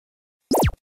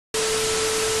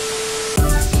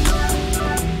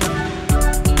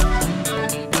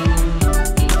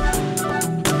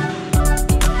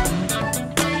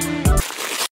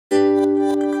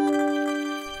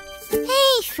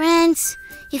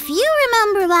If you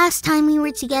remember last time we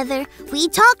were together, we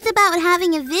talked about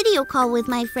having a video call with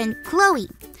my friend Chloe.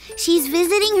 She's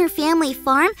visiting her family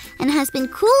farm and has been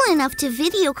cool enough to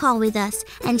video call with us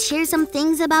and share some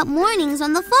things about mornings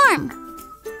on the farm.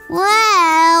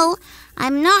 Well,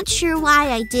 I'm not sure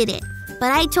why I did it,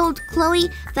 but I told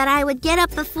Chloe that I would get up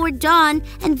before dawn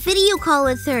and video call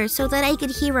with her so that I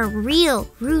could hear a real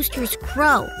rooster's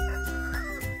crow.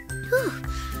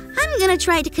 I'm gonna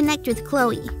try to connect with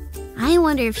Chloe. I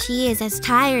wonder if she is as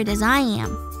tired as I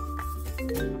am.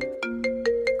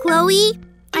 Chloe,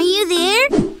 are you there?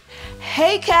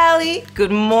 Hey, Callie.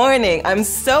 Good morning. I'm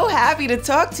so happy to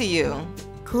talk to you.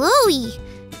 Chloe,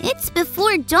 it's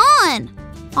before dawn.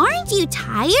 Aren't you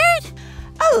tired?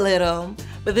 A little,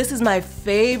 but this is my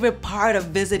favorite part of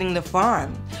visiting the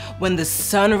farm. When the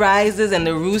sun rises and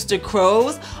the rooster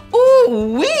crows,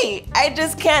 ooh-wee! I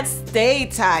just can't stay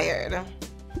tired.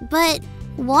 But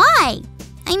why?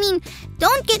 I mean,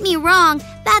 don't get me wrong,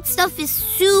 that stuff is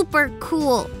super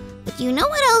cool. But you know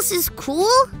what else is cool?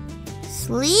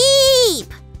 Sleep!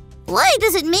 Why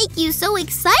does it make you so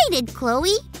excited,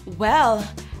 Chloe? Well,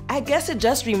 I guess it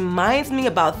just reminds me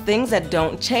about things that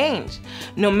don't change.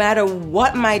 No matter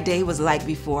what my day was like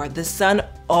before, the sun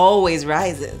always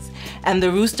rises, and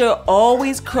the rooster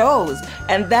always crows,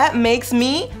 and that makes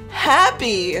me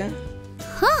happy.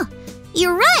 Huh,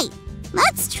 you're right.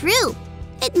 That's true.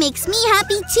 It makes me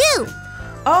happy too.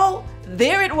 Oh,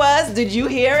 there it was. Did you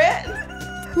hear it?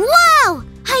 Wow,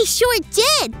 I sure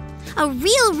did. A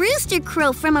real rooster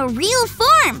crow from a real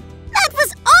farm. That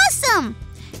was awesome.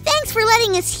 Thanks for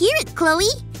letting us hear it,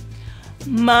 Chloe.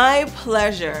 My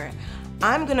pleasure.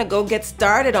 I'm gonna go get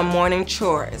started on morning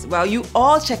chores while you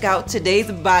all check out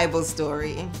today's Bible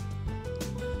story.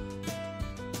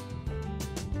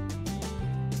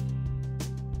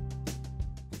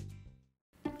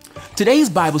 Today's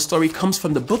Bible story comes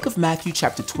from the book of Matthew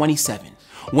chapter 27.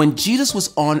 When Jesus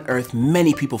was on earth,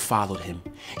 many people followed him.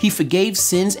 He forgave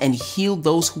sins and healed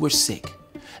those who were sick.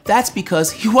 That's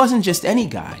because he wasn't just any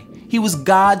guy. He was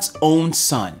God's own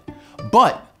son.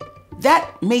 But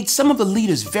that made some of the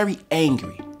leaders very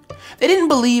angry. They didn't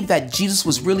believe that Jesus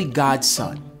was really God's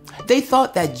son. They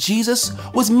thought that Jesus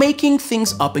was making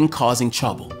things up and causing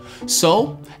trouble.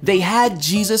 So they had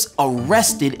Jesus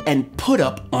arrested and put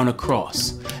up on a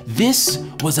cross. This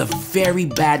was a very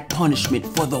bad punishment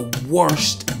for the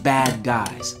worst bad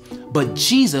guys. But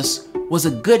Jesus was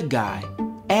a good guy,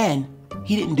 and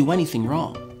he didn't do anything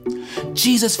wrong.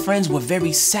 Jesus' friends were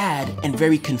very sad and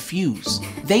very confused.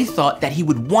 They thought that he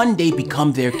would one day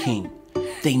become their king.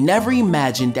 They never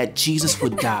imagined that Jesus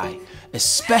would die,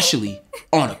 especially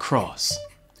on a cross.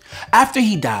 After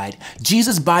he died,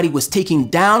 Jesus' body was taken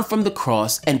down from the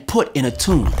cross and put in a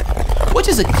tomb, which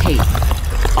is a cave.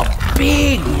 A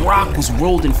big rock was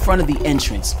rolled in front of the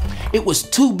entrance. It was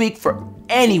too big for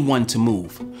anyone to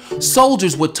move.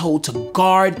 Soldiers were told to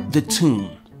guard the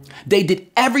tomb. They did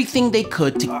everything they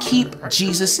could to keep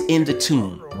Jesus in the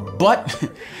tomb, but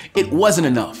it wasn't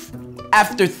enough.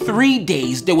 After 3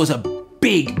 days, there was a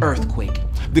big earthquake.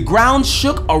 The ground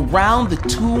shook around the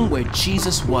tomb where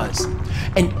Jesus was.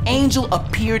 An angel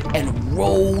appeared and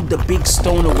rolled the big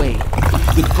stone away.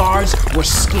 The guards were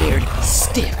scared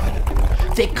stiff.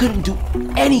 They couldn't do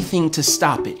anything to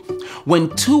stop it.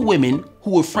 When 2 women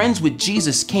who were friends with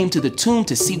Jesus came to the tomb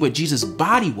to see where Jesus'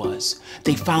 body was,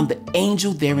 they found the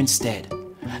angel there instead.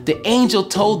 The angel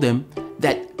told them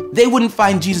that they wouldn't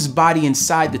find Jesus' body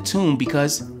inside the tomb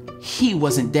because he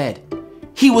wasn't dead.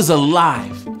 He was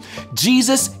alive.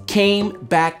 Jesus came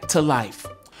back to life.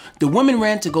 The women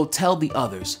ran to go tell the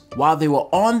others. While they were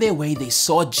on their way, they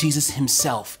saw Jesus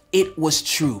himself. It was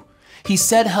true. He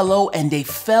said hello and they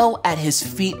fell at his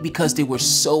feet because they were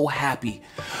so happy.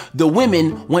 The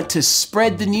women went to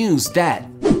spread the news that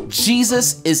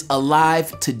Jesus is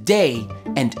alive today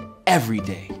and every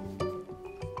day.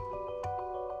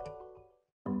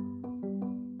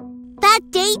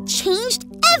 That day changed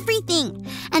everything.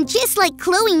 And just like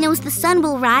Chloe knows the sun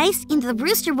will rise and the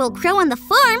rooster will crow on the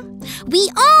farm, we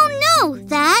all know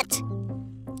that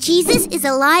Jesus is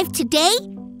alive today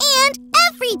and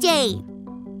every day.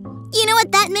 You know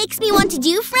what that makes me want to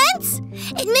do, friends?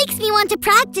 It makes me want to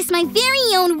practice my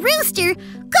very own rooster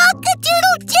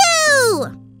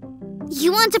cock-a-doodle-doo!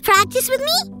 You want to practice with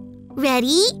me?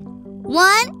 Ready?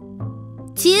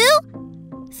 1, 2,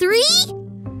 3...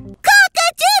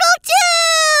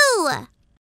 Cock-a-doodle-doo!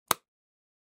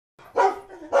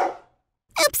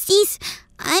 Oopsies.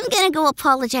 I'm gonna go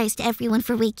apologize to everyone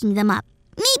for waking them up.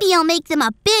 Maybe I'll make them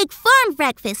a big farm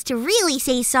breakfast to really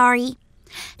say sorry.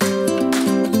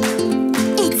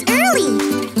 It's early,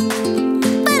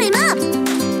 but I'm up.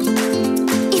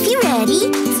 If you're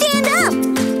ready, stand up.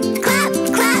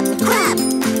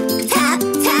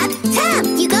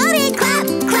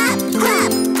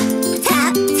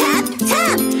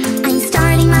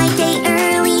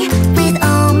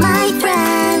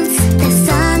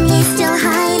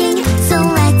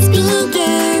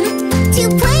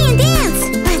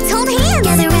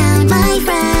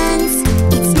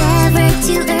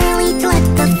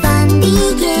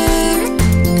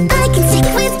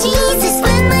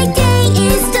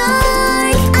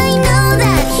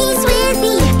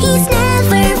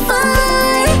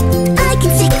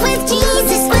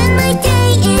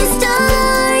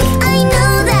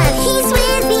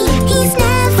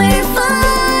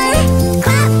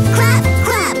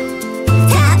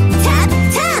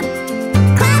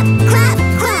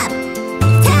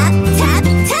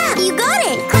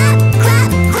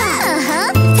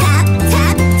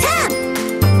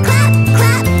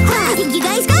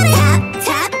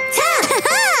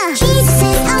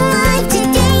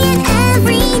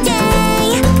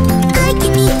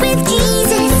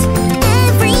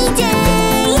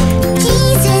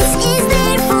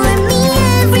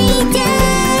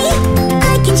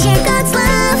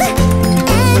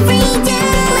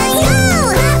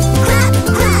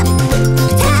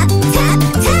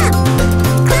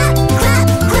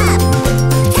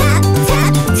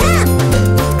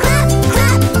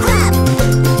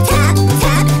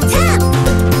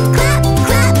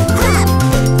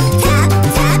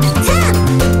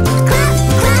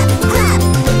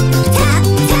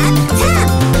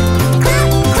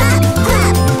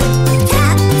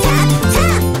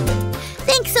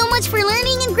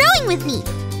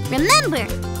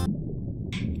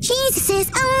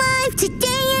 alive today.